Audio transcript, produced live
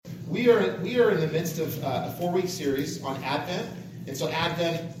We are in the midst of a 4-week series on Advent, and so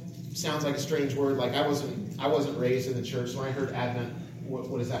Advent sounds like a strange word. Like I wasn't raised in the church, so when I heard Advent,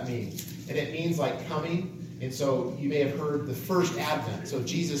 what does that mean? And it means like coming. And so you may have heard the first Advent. So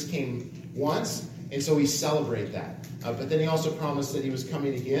Jesus came once, and so we celebrate that. But then he also promised that he was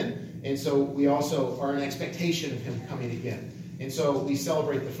coming again, and so we also are in expectation of him coming again. And so we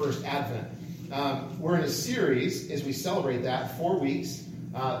celebrate the first Advent. We're in a series as we celebrate that, 4 weeks.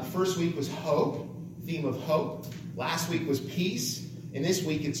 The first week was hope, theme of hope. Last week was peace, and this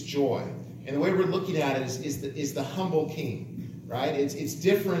week it's joy. And the way we're looking at it is the humble king, right? It's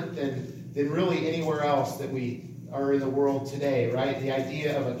different than really anywhere else that we are in the world today, right? The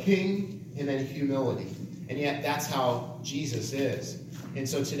idea of a king and then humility. And yet that's how Jesus is. And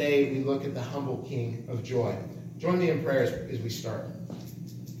so today we look at the humble king of joy. Join me in prayer as we start.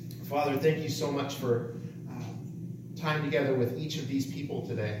 Father, thank you so much for time together with each of these people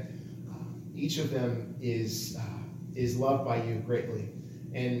today. Each of them is loved by you greatly.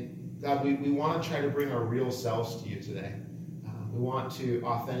 And God, we want to try to bring our real selves to you today. We want to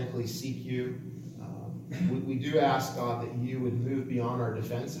authentically seek you. We do ask, God, that you would move beyond our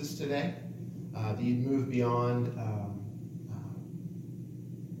defenses today, that you'd move beyond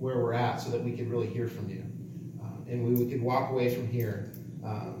where we're at so that we could really hear from you. And we could walk away from here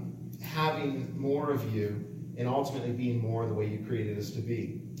having more of you and ultimately being more the way you created us to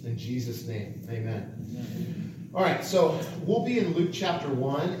be. In Jesus' name, amen. Amen. All right, so we'll be in Luke chapter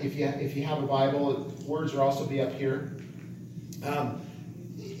 1. If you have a Bible, words will also be up here.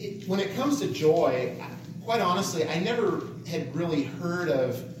 When it comes to joy, quite honestly, I never had really heard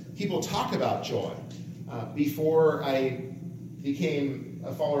of people talk about joy before I became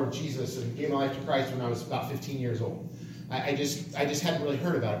a follower of Jesus and gave my life to Christ when I was about 15 years old. I just hadn't really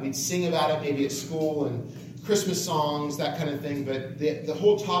heard about it. We'd sing about it maybe at school and Christmas songs, that kind of thing, but the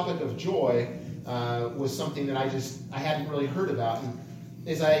whole topic of joy was something that I hadn't really heard about. And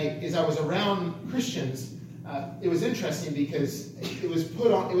as I was around Christians, it was interesting because it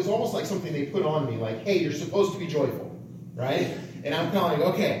was almost like something they put on me, like, hey, you're supposed to be joyful, right? And I'm kind of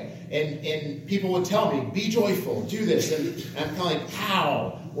like, okay. And people would tell me, be joyful, do this. And I'm kind of like,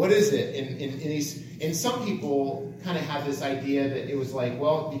 how? What is it? And some people kind of have this idea that it was like,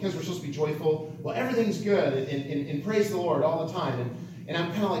 well, because we're supposed to be joyful, well, everything's good and praise the Lord all the time. And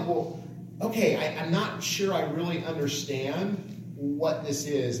I'm kind of like, well, okay, I'm not sure I really understand what this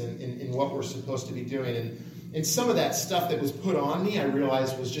is and what we're supposed to be doing. And some of that stuff that was put on me, I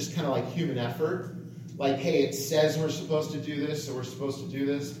realized was just kind of like human effort. Like, hey, it says we're supposed to do this, so we're supposed to do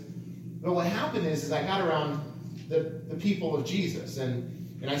this. But what happened is I got around the people of Jesus, and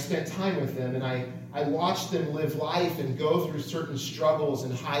I spent time with them, and I watched them live life and go through certain struggles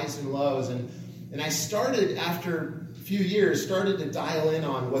and highs and lows. And I started, after a few years, to dial in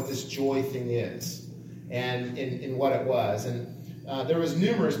on what this joy thing is and what it was. And there was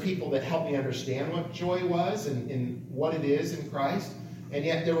numerous people that helped me understand what joy was and what it is in Christ. And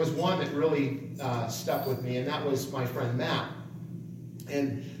yet there was one that really stuck with me, and that was my friend Matt.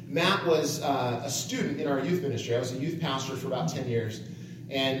 And Matt was a student in our youth ministry. I was a youth pastor for about 10 years.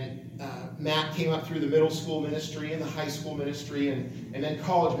 And Matt came up through the middle school ministry and the high school ministry and then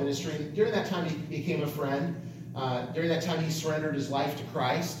college ministry. And during that time, he became a friend. During that time, he surrendered his life to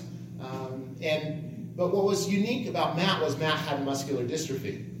Christ. But what was unique about Matt was Matt had muscular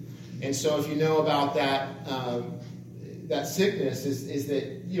dystrophy. And so if you know about that sickness is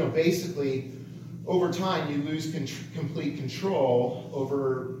that, basically over time you lose complete control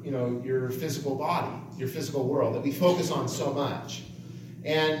over, your physical body, your physical world that we focus on so much.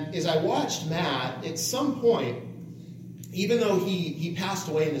 And as I watched Matt, at some point, even though he passed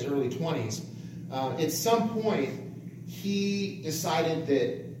away in his early 20s, at some point he decided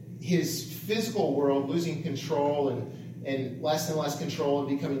that his physical world, losing control and less control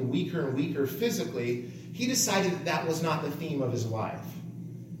and becoming weaker and weaker physically, he decided that was not the theme of his life.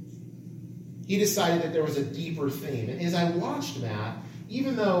 He decided that there was a deeper theme. And as I watched Matt,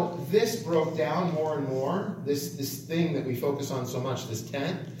 even though this broke down more and more, this thing that we focus on so much, this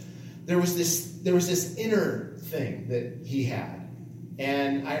tent, there was this inner thing that he had.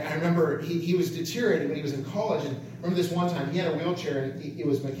 And I remember he was deteriorating when he was in college. And I remember this one time, he had a wheelchair and it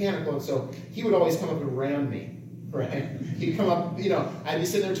was mechanical. And so he would always come up and ram me, right? He'd come up, I'd be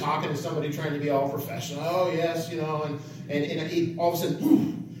sitting there talking to somebody trying to be all professional. Oh, yes, and he, all of a sudden,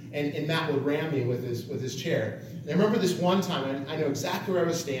 poof, and Matt would ram me with his chair. And I remember this one time, I know exactly where I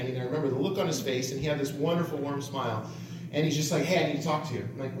was standing. I remember the look on his face, and he had this wonderful, warm smile. And he's just like, hey, I need to talk to you.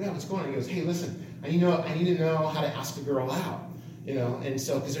 I'm like, yeah, what's going on? He goes, hey, listen, I need to know how to ask a girl out. And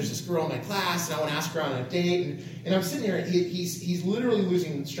so, because there's this girl in my class, and I want to ask her on a date, and I'm sitting here, and he's literally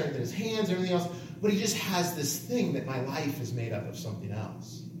losing strength in his hands and everything else, but he just has this thing that my life is made up of something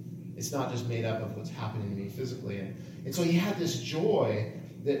else. It's not just made up of what's happening to me physically. And so he had this joy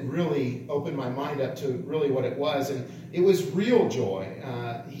that really opened my mind up to really what it was, and it was real joy.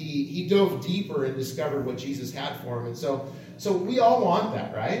 He dove deeper and discovered what Jesus had for him, and so we all want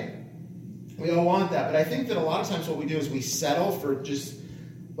that, right? We all want that, but I think that a lot of times what we do is we settle for just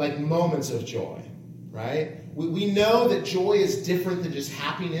like moments of joy, right? We know that joy is different than just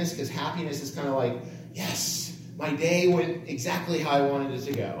happiness, because happiness is kind of like, yes, my day went exactly how I wanted it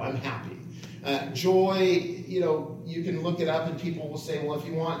to go. I'm happy. Joy, you can look it up and people will say, well, if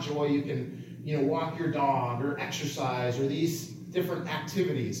you want joy, you can, walk your dog or exercise or these different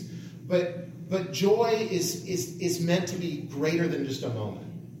activities. But joy is meant to be greater than just a moment.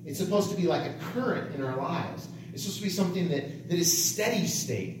 It's supposed to be like a current in our lives. It's supposed to be something that is steady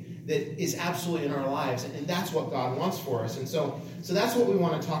state, that is absolutely in our lives. And that's what God wants for us. And so that's what we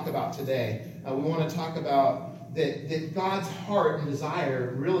want to talk about today. We want to talk about that God's heart and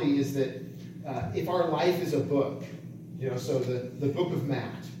desire really is that if our life is a book, so the book of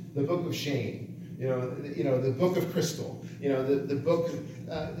Matt, the book of Shane, the book of Crystal, the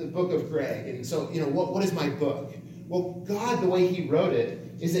book of Greg. And so, what is my book? Well, God, the way he wrote it,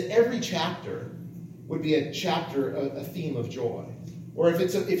 is that every chapter would be a chapter, a theme of joy. Or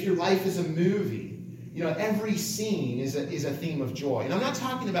if your life is a movie, every scene is a theme of joy. And I'm not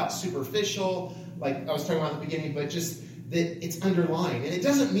talking about superficial, like I was talking about at the beginning, but just that it's underlying. And it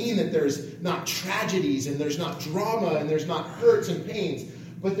doesn't mean that there's not tragedies and there's not drama and there's not hurts and pains,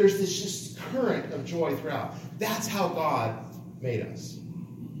 but there's this just current of joy throughout. That's how God made us.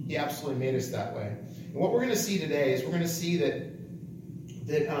 He absolutely made us that way. And what we're going to see today is we're going to see that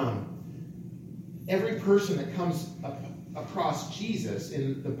every person that comes across Jesus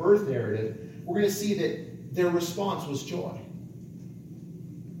in the birth narrative, we're going to see that their response was joy.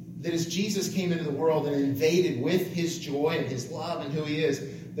 That as Jesus came into the world and invaded with his joy and his love and who he is,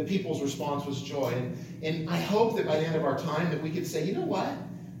 the people's response was joy. And I hope that by the end of our time that we could say, you know what?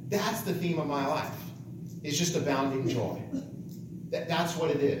 That's the theme of my life. It's just abounding joy. That's what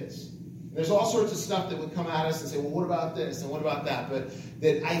it is. There's all sorts of stuff that would come at us and say, well, what about this and what about that? But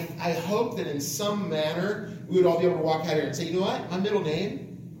that I hope that in some manner we would all be able to walk out here and say, you know what? My middle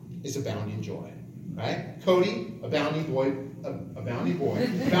name is Abounding Joy. Right? Cody, Abounding Boy, Abounding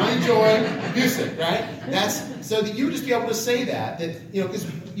Joy, Busick, right? That's so that you would just be able to say that because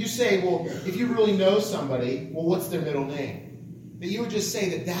you say, well, if you really know somebody, well, what's their middle name? That you would just say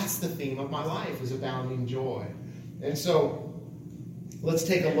that that's the theme of my life is abounding joy. And so let's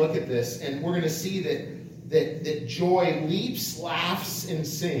take a look at this, and we're going to see that joy leaps, laughs, and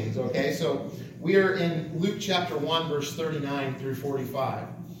sings. Okay, so we are in Luke chapter 1, verse 39 through 45.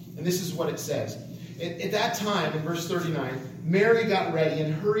 And this is what it says. At that time, in verse 39, Mary got ready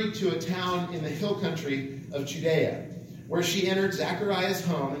and hurried to a town in the hill country of Judea, where she entered Zachariah's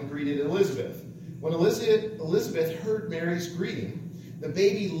home and greeted Elizabeth. When Elizabeth heard Mary's greeting, the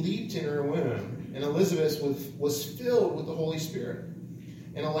baby leaped in her womb, and Elizabeth was filled with the Holy Spirit.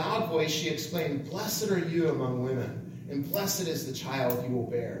 In a loud voice she exclaimed, "Blessed are you among women, and blessed is the child you will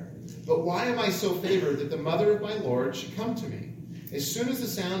bear. But why am I so favored that the mother of my Lord should come to me? As soon as the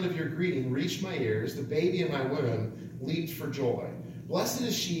sound of your greeting reached my ears, the baby in my womb leaped for joy. Blessed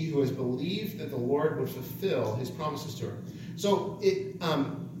is she who has believed that the Lord would fulfill his promises to her." So it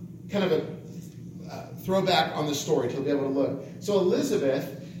kind of a throwback on the story to be able to look. So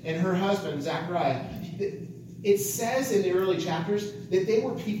Elizabeth and her husband, Zachariah, it says in the early chapters that they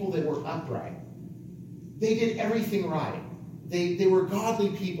were people that were upright. They did everything right. They were godly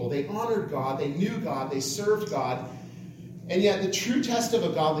people. They honored God. They knew God. They served God. And yet the true test of a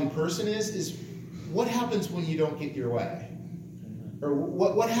godly person is what happens when you don't get your way? Or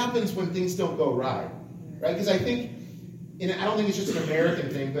what happens when things don't go right? Right? Because I don't think it's just an American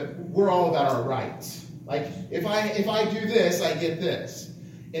thing, but we're all about our rights. Like, if I do this, I get this.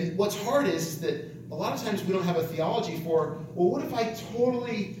 And what's hard is that a lot of times we don't have a theology for, well, what if I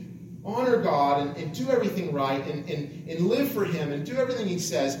totally honor God and do everything right and live for him and do everything he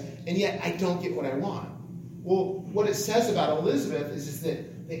says, and yet I don't get what I want? Well, what it says about Elizabeth is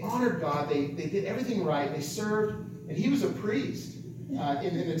that they honored God, they did everything right, they served, and he was a priest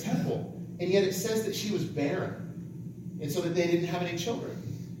in the temple. And yet it says that she was barren, and so that they didn't have any children.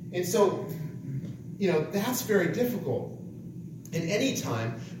 And so, that's very difficult in any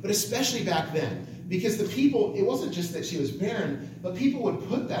time, but especially back then. Because the people, it wasn't just that she was barren, but people would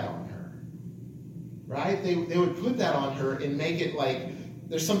put that on her. Right? They would put that on her and make it like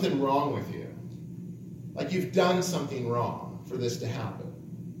there's something wrong with you. Like you've done something wrong. for this to happen.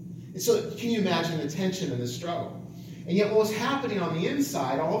 And so can you imagine the tension and the struggle? And yet what was happening on the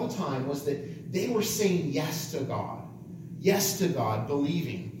inside all the time was that they were saying yes to God. Yes to God,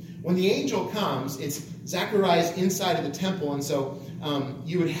 believing. When the angel comes, it's Zechariah's inside of the temple, and so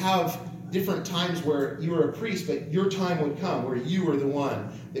you would have different times where you were a priest, but your time would come where you were the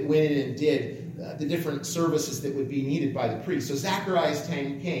one that went in and did the different services that would be needed by the priest. So Zechariah's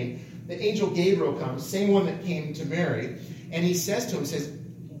time came. The angel Gabriel comes, same one that came to Mary, and he says to him,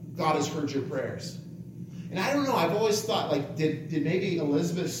 God has heard your prayers. And I don't know, I've always thought, like, did maybe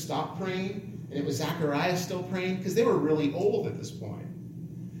Elizabeth stop praying and it was Zechariah still praying? Because they were really old at this point.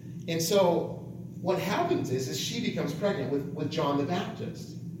 And so what happens is she becomes pregnant with John the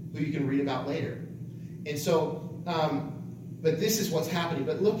Baptist, who you can read about later. And so, but this is what's happening.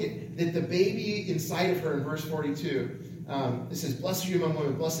 But look at that the baby inside of her in verse 42. It says, blessed are you among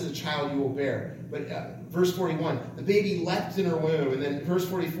women, blessed is the child you will bear. But verse 41, the baby leapt in her womb. And then verse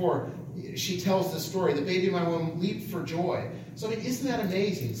 44, she tells the story. The baby in my womb leaped for joy. So, I mean, isn't that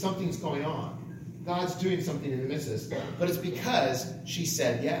amazing? Something's going on. God's doing something in the midst of this. But it's because she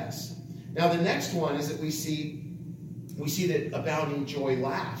said yes. Now, the next one is that we see that abounding joy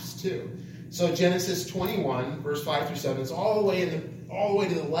laughs, too. So Genesis 21, verse 5 through 7, it's all the way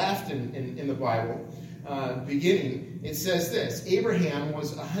to the left in the Bible. Beginning, it says this: Abraham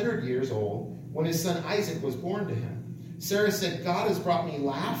was 100 years old when his son Isaac was born to him. Sarah said, God has brought me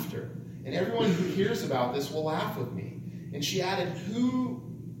laughter, and everyone who hears about this will laugh with me. And she added, who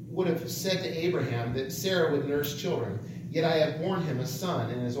would have said to Abraham that Sarah would nurse children? Yet I have borne him a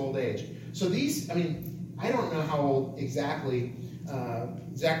son in his old age. So these, I mean, I don't know how old exactly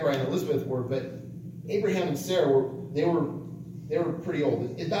Zechariah and Elizabeth were, but Abraham and Sarah were pretty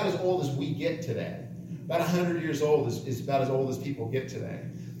old. About as old as we get today. About 100 years old is about as old as people get today.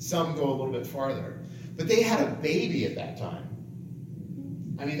 Some go a little bit farther. But they had a baby at that time.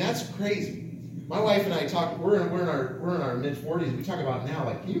 I mean, that's crazy. My wife and I talk, we're in our mid-40s. We talk about now,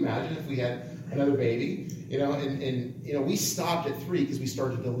 like, can you imagine if we had another baby? And we stopped at 3 because we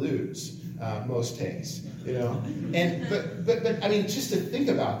started to lose most days, And but I mean, just to think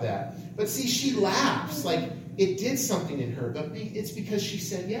about that. But see, she laughs like it did something in her, but it's because she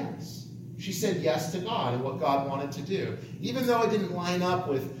said yes. She said yes to God and what God wanted to do, even though it didn't line up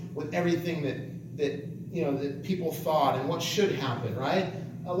with everything that people thought and what should happen. Right?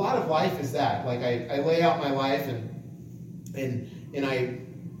 A lot of life is that. Like I lay out my life and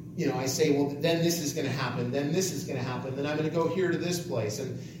I say, well, then this is going to happen, then this is going to happen, then I'm going to go here to this place.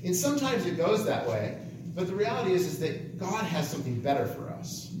 And sometimes it goes that way. But the reality is that God has something better for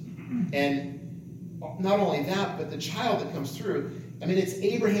us. And not only that, but the child that comes through, I mean, it's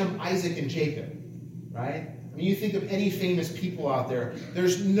Abraham, Isaac, and Jacob, right? I mean, you think of any famous people out there,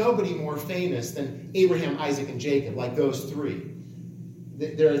 there's nobody more famous than Abraham, Isaac, and Jacob, like those three.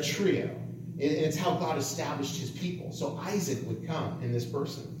 They're a trio. And it's how God established his people. So Isaac would come in this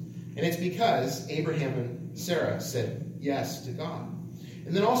person. And it's because Abraham and Sarah said yes to God.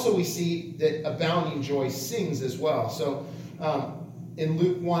 And then also we see that abounding joy sings as well. So in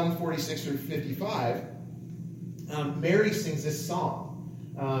Luke 1, 46 through 55, Mary sings this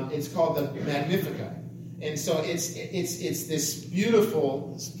song. It's called the Magnificat. And so it's this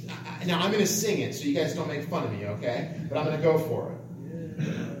beautiful... Now I'm going to sing it so you guys don't make fun of me, okay? But I'm going to go for it.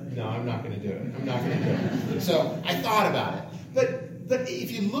 No, I'm not going to do it. I'm not going to do it. So I thought about it. But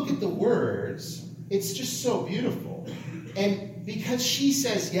if you look at the words, it's just so beautiful. And because she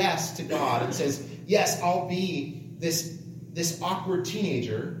says yes to God and says, yes, I'll be this awkward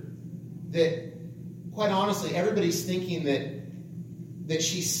teenager that, quite honestly, everybody's thinking that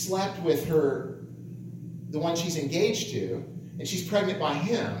she slept with the one she's engaged to, and she's pregnant by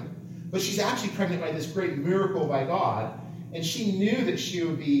him, but she's actually pregnant by this great miracle by God. And she knew that she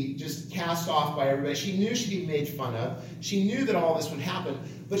would be just cast off by everybody. She knew she'd be made fun of. She knew that all this would happen.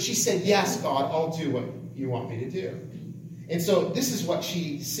 But she said, yes, God, I'll do what you want me to do. And so this is what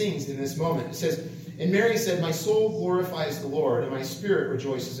she sings in this moment. It says, and Mary said, my soul glorifies the Lord, and my spirit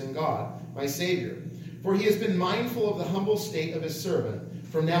rejoices in God, my Savior. For he has been mindful of the humble state of his servant.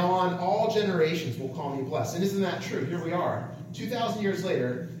 From now on, all generations will call me blessed. And isn't that true? Here we are, 2,000 years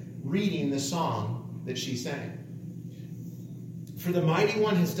later, reading the song that she sang. For the Mighty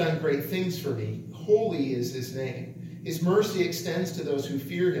One has done great things for me. Holy is his name. His mercy extends to those who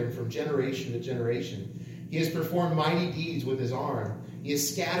fear him from generation to generation. He has performed mighty deeds with his arm. He has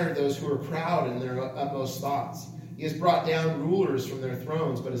scattered those who are proud in their utmost thoughts. He has brought down rulers from their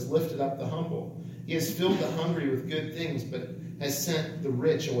thrones, but has lifted up the humble. He has filled the hungry with good things, but has sent the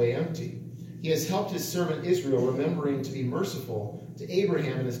rich away empty. He has helped his servant Israel, remembering to be merciful to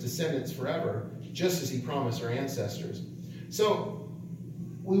Abraham and his descendants forever, just as he promised our ancestors. So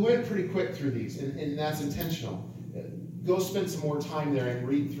we went pretty quick through these, and that's intentional. Go spend some more time there and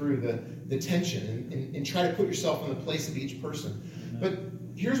read through the tension and try to put yourself in the place of each person. But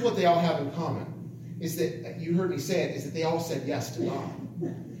here's what they all have in common, is that, you heard me say it, is that they all said yes to God.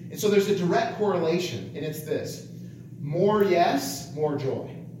 And so there's a direct correlation, and it's this. More yes, more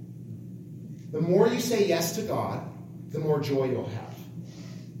joy. The more you say yes to God, the more joy you'll have.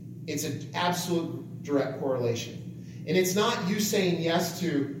 It's an absolute direct correlation. And it's not you saying yes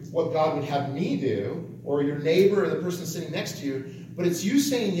to what God would have me do, or your neighbor or the person sitting next to you, but it's you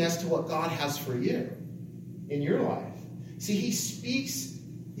saying yes to what God has for you in your life. See, he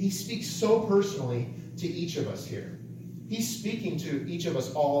speaks so personally to each of us here. He's speaking to each of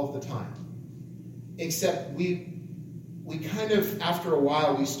us all of the time. Except we kind of, after a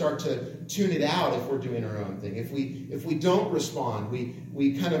while, we start to tune it out if we're doing our own thing. If we don't respond,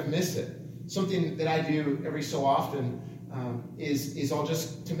 we kind of miss it. Something that I do every so often is I'll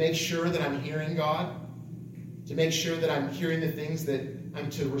just, to make sure that I'm hearing God, to make sure that I'm hearing the things that I'm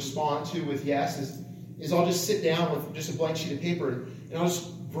to respond to with yes, is I'll just sit down with just a blank sheet of paper and I'll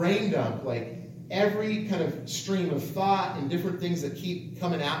just brain dump like every kind of stream of thought and different things that keep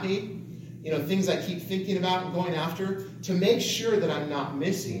coming at me, things I keep thinking about and going after, to make sure that I'm not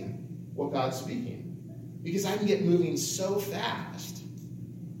missing what God's speaking. Because I can get moving so fast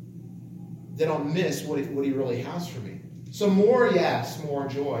that I'll miss what he really has for me. So more yes, more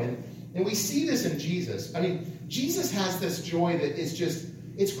joy. And we see this in Jesus. I mean, Jesus has this joy that is just,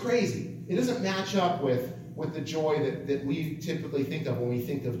 it's crazy. It doesn't match up with the joy that we typically think of when we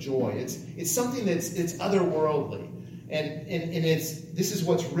think of joy. It's something it's otherworldly. And this is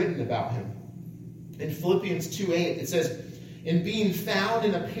what's written about him. In Philippians 2:8, it says, "In being found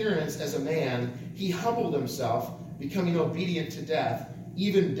in appearance as a man, he humbled himself, becoming obedient to death,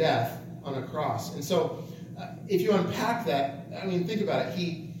 even death on a cross." And so, if you unpack that, I mean, think about it.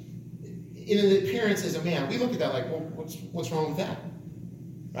 He, in an appearance as a man, we look at that like, well, what's wrong with that?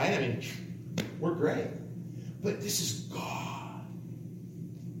 Right? I mean, we're great. But this is God.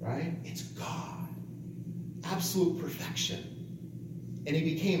 Right? It's God. Absolute perfection. And he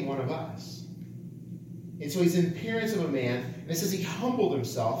became one of us. And so he's in appearance of a man, and it says he humbled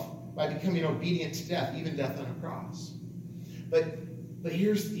himself by becoming obedient to death, even death on a cross. But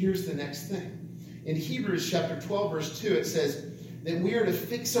here's the next thing. In Hebrews chapter 12, verse 2, it says that we are to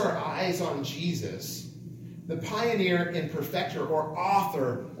fix our eyes on Jesus, the pioneer and perfecter or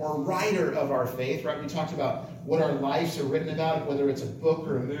author or writer of our faith. Right? We talked about what our lives are written about, whether it's a book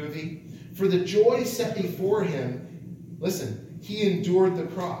or a movie. For the joy set before him, listen, he endured the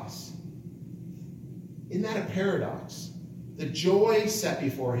cross. Isn't that a paradox? The joy set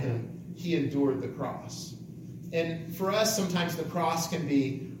before him, he endured the cross. And for us, sometimes the cross can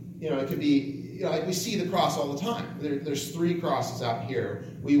be, it could be, like we see the cross all the time. There's 3 crosses out here.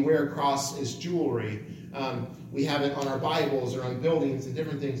 We wear a cross as jewelry. We have it on our Bibles or on buildings and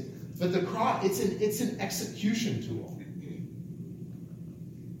different things. But the cross, it's an execution tool.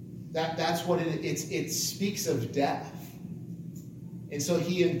 That's what it is. It speaks of death. And so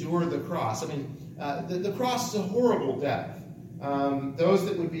he endured the cross. I mean, the cross is a horrible death. Those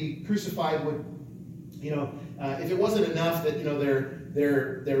that would be crucified would, if it wasn't enough that,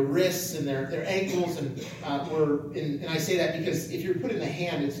 their wrists and their ankles and I say that because if you're put in the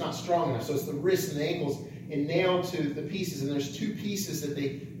hand, it's not strong enough. So it's the wrists and the ankles and nailed to the pieces. And there's 2 pieces that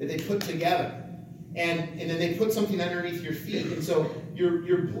they put together. And then they put something underneath your feet. And so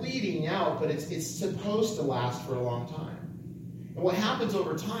you're bleeding out, but it's supposed to last for a long time. And what happens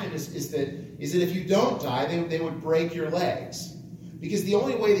over time is that if you don't die, they would break your legs. Because the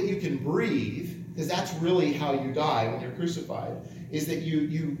only way that you can breathe, because that's really how you die when you're crucified, is that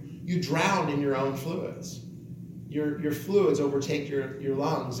you drown in your own fluids. Your fluids overtake your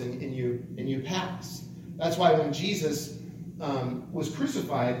lungs and you pass. That's why when Jesus was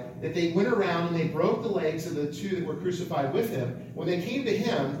crucified, that they went around and they broke the legs of the 2 that were crucified with him. When they came to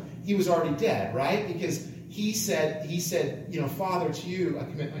him, he was already dead, right? Because he said, Father, to you I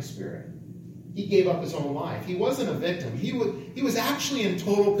commit my spirit. He gave up his own life. He wasn't a victim. He was actually in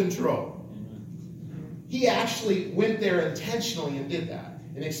total control. He actually went there intentionally and did that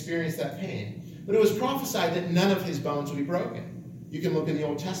and experienced that pain. But it was prophesied that none of his bones would be broken. You can look in the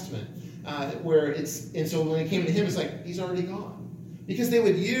Old Testament and so when it came to him, it's like he's already gone. Because they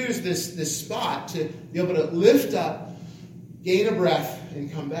would use this spot to be able to lift up, gain a breath,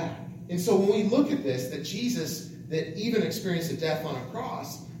 and come back. And so when we look at this, that Jesus, that even experienced a death on a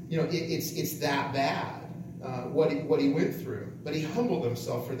cross, it's that bad, what he went through. But he humbled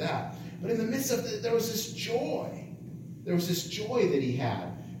himself for that. But in the midst of it, there was this joy. There was this joy that he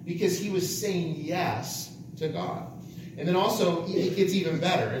had because he was saying yes to God. And then also, it gets even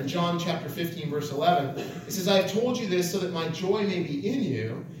better. In John chapter 15, verse 11, it says, I have told you this so that my joy may be in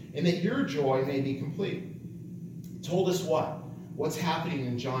you and that your joy may be complete. Told us what? What's happening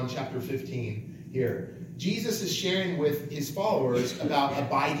in John chapter 15 here? Jesus is sharing with his followers about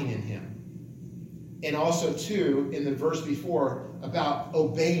abiding in him. And also, too, in the verse before, about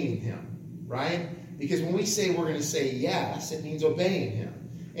obeying him, right? Because when we say we're going to say yes, it means obeying him.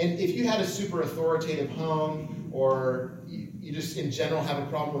 And if you had a super authoritative home, or you just in general have a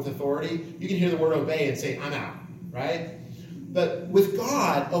problem with authority, you can hear the word obey and say, I'm out, right? But with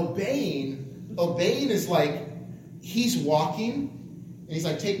God, obeying is like he's walking, and he's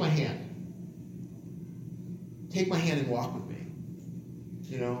like, take my hand. Take my hand and walk with me.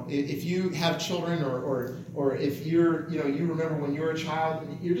 You know, if you have children, or if you're, you remember when you were a child,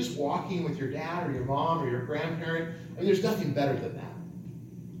 you're just walking with your dad or your mom or your grandparent, and there's nothing better than that.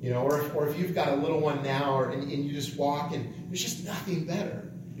 You know, or if you've got a little one now, and you just walk, and there's just nothing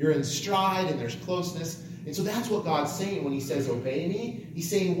better. You're in stride, and there's closeness. And so that's what God's saying when he says, obey me. He's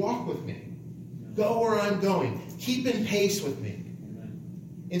saying, walk with me. Go where I'm going. Keep in pace with me.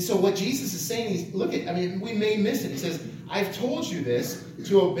 And so what Jesus is saying is, we may miss it. He says, I've told you this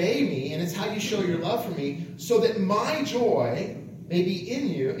to obey me, and it's how you show your love for me, so that my joy may be in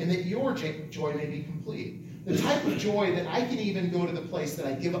you, and that your joy may be complete. The type of joy that I can even go to the place that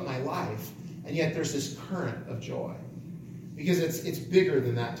I give up my life, and yet there's this current of joy. Because it's bigger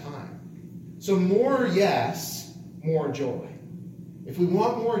than that time. So more yes, more joy. If we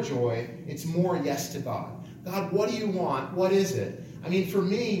want more joy, it's more yes to God. God, what do you want? What is it? I mean, for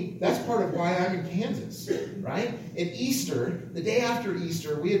me, that's part of why I'm in Kansas, right? At Easter, the day after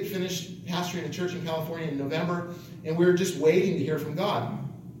Easter, we had finished pastoring a church in California in November, and we were just waiting to hear from God.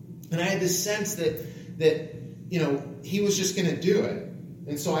 And I had this sense that he was just going to do it.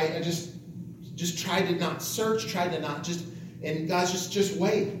 And so I just tried to not search, tried to not just, and God's just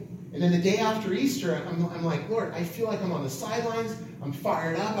wait. And then the day after Easter, I'm like, Lord, I feel like I'm on the sidelines. I'm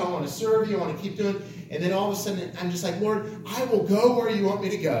fired up. I want to serve you. I want to keep doing. And then all of a sudden, I'm just like, Lord, I will go where you want me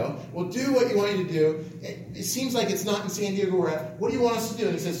to go. We'll do what you want me to do. It seems like it's not in San Diego where we're at. What do you want us to do?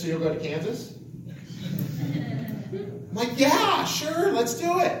 And he says, so you'll go to Kansas? I'm like, yeah, sure, let's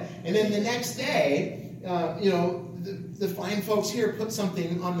do it. And then the next day, the fine folks here put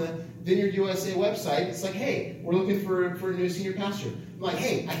something on the Vineyard USA website. It's like, hey, we're looking for a new senior pastor. I'm like,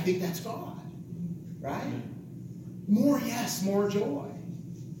 hey, I think that's God, right? More yes, more joy.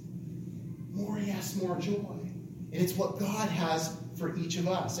 More yes, more joy. And it's what God has for each of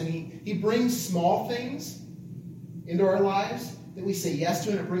us. And he brings small things into our lives that we say yes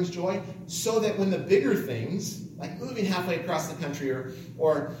to, and it brings joy, so that when the bigger things, like moving halfway across the country,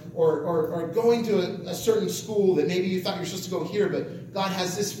 or going to a certain school that maybe you thought you were supposed to go here, but God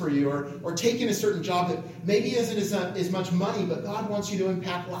has this for you, or taking a certain job that maybe isn't as much money, but God wants you to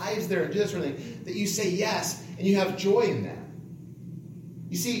impact lives there and do this sort of thing, that you say yes, and you have joy in that.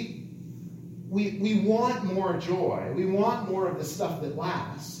 You see, we want more joy. We want more of the stuff that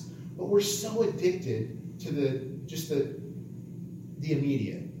lasts, but we're so addicted to the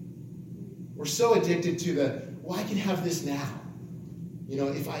immediate. We're so addicted to I can have this now.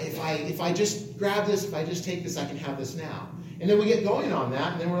 If I just grab this, if I just take this, I can have this now. And then we get going on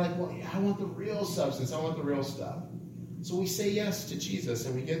that, and then we're like, well, I want the real substance. I want the real stuff. So we say yes to Jesus,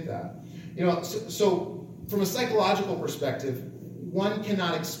 and we get that. So from a psychological perspective, one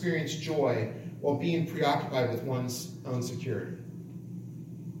cannot experience joy while being preoccupied with one's own security,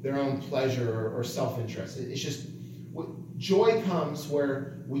 their own pleasure or self-interest. It's just, joy comes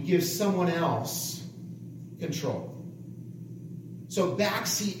where we give someone else control. So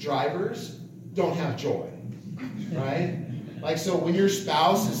backseat drivers don't have joy, right? Like, so when your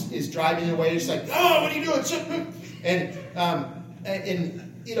spouse is driving away, it's like, oh, what are you doing? And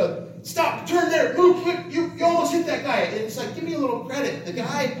stop, turn there, move, you almost hit that guy. And it's like, give me a little credit. The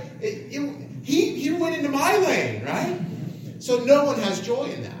guy, he went into my lane, right? So no one has joy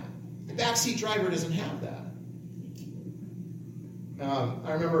in that. The backseat driver doesn't have that.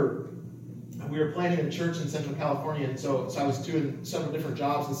 I remember we were planning a church in Central California, and so I was doing several different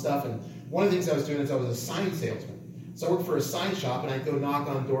jobs and stuff, and one of the things I was doing is I was a sign salesman. So I worked for a sign shop, and I'd go knock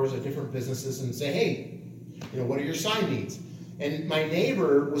on doors of different businesses and say, hey, what are your sign needs? And my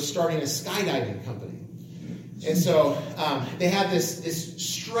neighbor was starting a skydiving company. And so they had this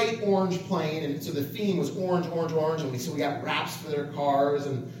straight orange plane, and so the theme was orange, orange, orange, and so we got wraps for their cars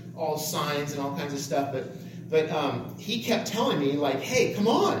and all signs and all kinds of stuff, but he kept telling me, like, hey, come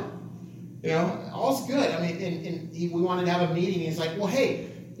on. All's good. I mean, and we wanted to have a meeting. He's like, well, hey,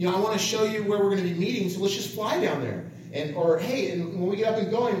 I want to show you where we're going to be meeting, so let's just fly down there. or hey, and when we get up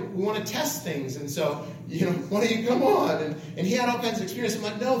and going, we want to test things. And so, why don't you come on? And he had all kinds of experience. I'm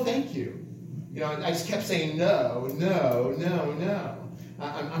like, no, thank you. I just kept saying no.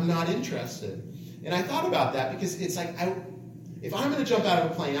 I'm not interested. And I thought about that because it's like, if I'm going to jump out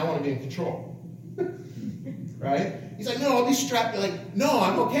of a plane, I want to be in control. Right? He's like, no, I'll be strapped. Like, no,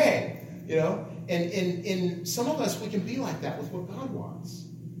 I'm okay. And some of us, we can be like that with what God wants.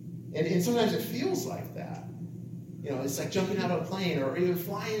 And sometimes it feels like that. It's like jumping out of a plane or even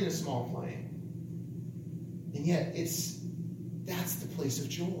flying in a small plane. And yet, that's the place of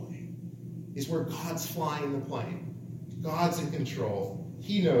joy, is where God's flying the plane. God's in control.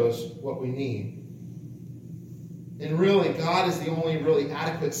 He knows what we need. And really, God is the only really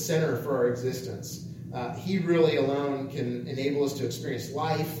adequate center for our existence. He really alone can enable us to experience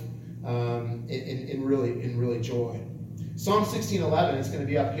life in really joy. Psalm 16:11, it's going to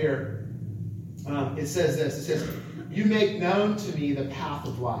be up here. It says this. It says, "You make known to me the path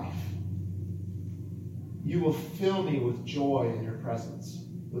of life. You will fill me with joy in your presence,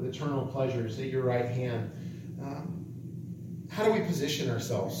 with eternal pleasures at your right hand." How do we position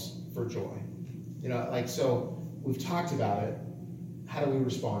ourselves for joy? So we've talked about it. How do we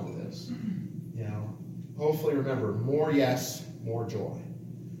respond to this? Hopefully remember, more yes, more joy.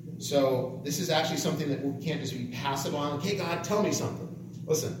 So this is actually something that we can't just be passive on. Okay, God, tell me something.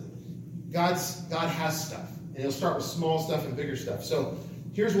 Listen, God has stuff, and he'll start with small stuff and bigger stuff. So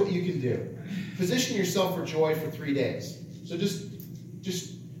here's what you can do. Position yourself for joy for 3 days. So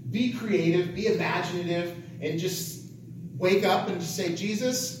just be creative, be imaginative, and just wake up and just say,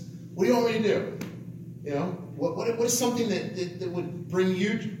 Jesus, what do you want me to do? What is something that would bring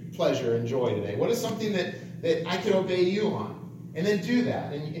you pleasure and joy today? What is something that I could obey you on? And then do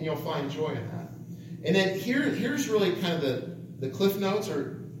that, and you'll find joy in that. And then here's really kind of the cliff notes,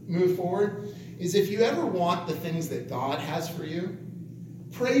 or move forward, is if you ever want the things that God has for you,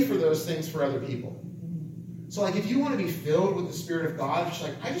 pray for those things for other people. So if you want to be filled with the Spirit of God, it's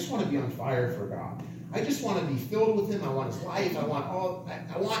like, I just want to be on fire for God. I just want to be filled with Him. I want His life. I want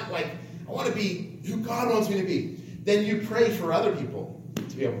to be who God wants me to be. Then you pray for other people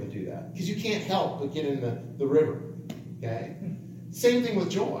to be able to do that, because you can't help but get in the river. Okay? Same thing with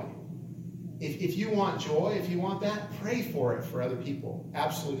joy. If you want joy, if you want that, pray for it for other people.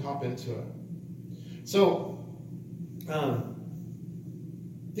 Absolutely hop into it. So,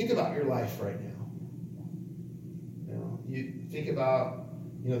 think about your life right now. You think about,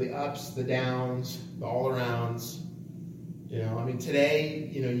 the ups, the downs, the all-arounds. Today,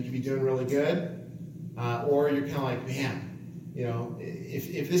 you could be doing really good, or you're kind of like, man,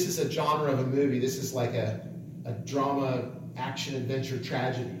 if this is a genre of a movie, this is like a drama, action, adventure,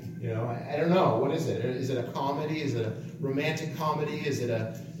 tragedy. I don't know. What is it? Is it a comedy? Is it a romantic comedy? Is it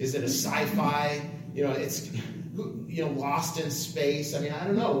a sci-fi? It's Lost in Space. I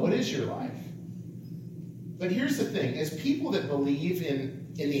don't know. What is your life? But here's the thing: as people that believe in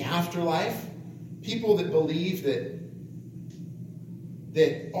the afterlife, people that believe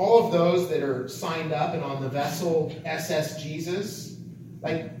that all of those that are signed up and on the vessel SS Jesus,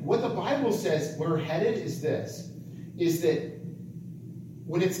 like what the Bible says we're headed is this. Is that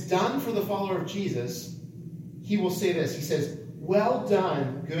when it's done for the follower of Jesus, he will say this. He says, "Well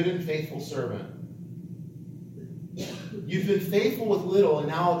done, good and faithful servant. You've been faithful with little, and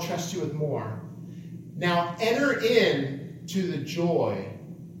now I'll trust you with more. Now enter in to the joy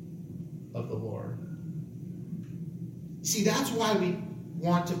of the Lord." See, that's why we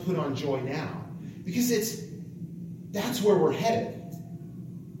want to put on joy now. Because that's where we're headed,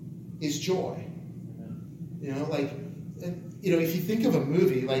 is joy. If you think of a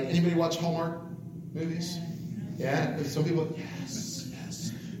movie, like, anybody watch Hallmark movies? Yeah? Some people,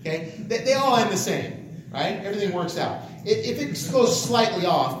 yes. Okay? They all end the same, right? Everything works out. If it goes slightly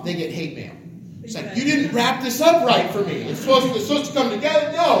off, they get hate mail. It's like, you didn't wrap this up right for me. It's supposed to come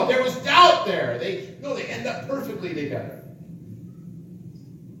together. No, there was doubt there. They end up perfectly together.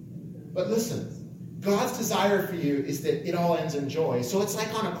 But listen, God's desire for you is that it all ends in joy. So it's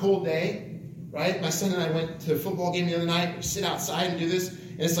like on a cold day, right? My son and I went to a football game the other night. We sit outside and do this.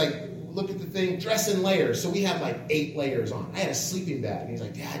 And it's like, look at the thing, dress in layers. So we had like 8 layers on. I had a sleeping bag. And he's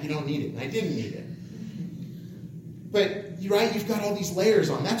like, Dad, you don't need it. And I didn't need it. But, you've got all these layers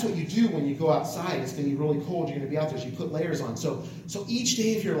on. That's what you do when you go outside. It's going to be really cold. You're going to be out there. So you put layers on. So each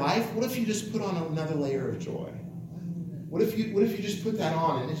day of your life, what if you just put on another layer of joy? What if you just put that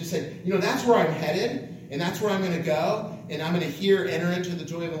on and just say, that's where I'm headed, and that's where I'm going to go, and I'm going to enter into the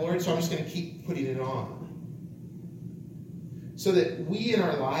joy of the Lord, so I'm just going to keep putting it on. So that we in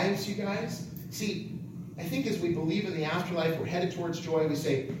our lives, you guys, see, I think as we believe in the afterlife, we're headed towards joy, we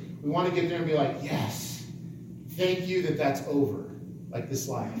say, we want to get there and be like, yes, thank you that that's over, like this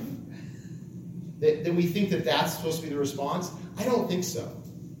life. That we think that that's supposed to be the response. I don't think so.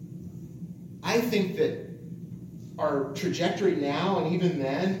 I think that our trajectory now and even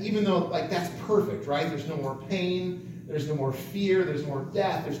then, even though like that's perfect, right? There's no more pain, there's no more fear, there's no more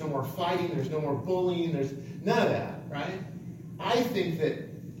death, there's no more fighting, there's no more bullying, there's none of that, right? I think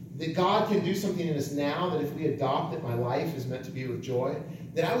that God can do something in us now that if we adopt that my life is meant to be with joy,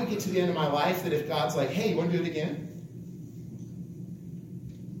 that I would get to the end of my life that if God's like, hey, you want to do it again?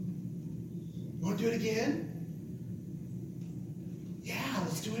 You want to do it again? Yeah,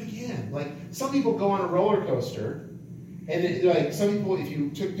 let's do it again. Like, some people go on a roller coaster, and like some people, if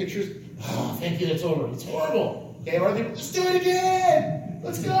you took pictures, oh, thank you, that's over. It's horrible. Okay, or they let's do it again.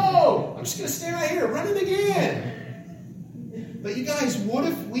 Let's go. I'm just going to stay right here. Run it again. But you guys, what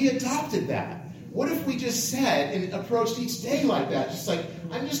if we adopted that? What if we just said and approached each day like that? Just like,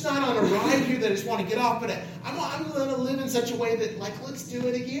 I'm just not on a ride here that I just want to get off, but I'm going to live in such a way that, like, let's do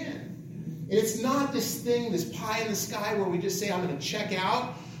it again. And it's not this thing, this pie in the sky where we just say, I'm going to check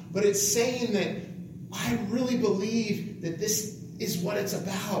out, but it's saying that I really believe that this is what it's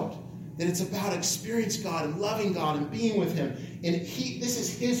about. That it's about experiencing God and loving God and being with Him. And this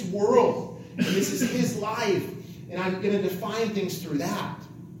is His world. And this is His life. And I'm going to define things through that.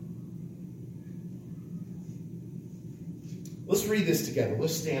 Let's read this together.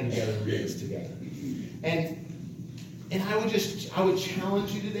 Let's stand together and read this together. And I would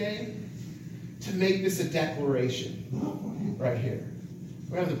challenge you today to make this a declaration right here.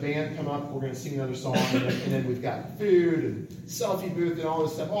 We're going to have the band come up. We're going to sing another song. And then we've got food and selfie booth and all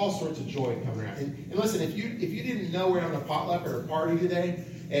this stuff. All sorts of joy coming around. And listen, if you didn't know we're having a potluck or a party today,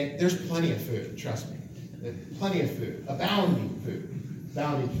 and there's plenty of food, trust me. Plenty of food. Abounding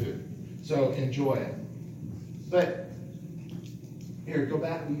food. So enjoy it. But here, will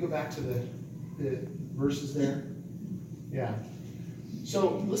you go back to the verses there? Yeah.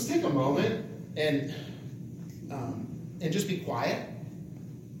 So let's take a moment and just be quiet.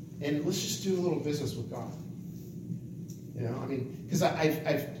 And let's just do a little business with God. You know, I mean, because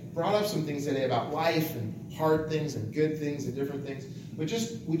I've brought up some things today about life and hard things and good things and different things. But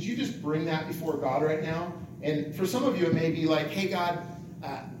would you just bring that before God right now? And for some of you, it may be like, hey, God,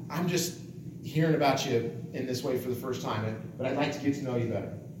 I'm just hearing about you in this way for the first time, but I'd like to get to know you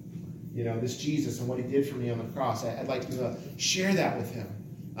better. You know, this Jesus and what He did for me on the cross. I'd like to share that with Him.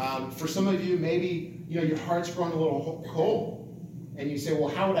 For some of you, maybe, your heart's grown a little cold. And you say, well,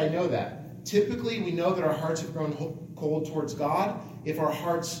 how would I know that? Typically, we know that our hearts have grown cold towards God if our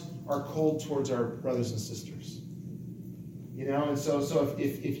hearts are cold towards our brothers and sisters. And so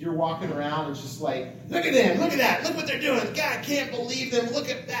if you're walking around and just like, look at them, look at that, look what they're doing. God, I can't believe them, look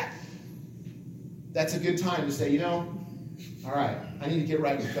at that. That's a good time to say, all right, I need to get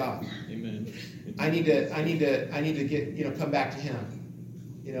right with God. Amen. I need to get, come back to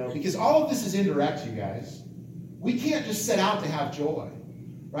Him. Because all of this is indirect, you guys. We can't just set out to have joy,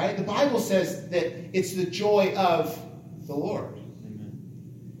 right? The Bible says that it's the joy of the Lord.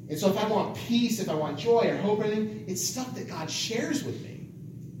 Amen. And so if I want peace, if I want joy or hope or anything, it's stuff that God shares with me.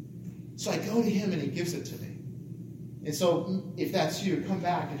 So I go to Him and He gives it to me. And so if that's you, come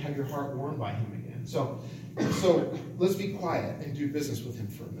back and have your heart warmed by Him again. So let's be quiet and do business with Him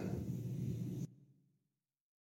for a minute.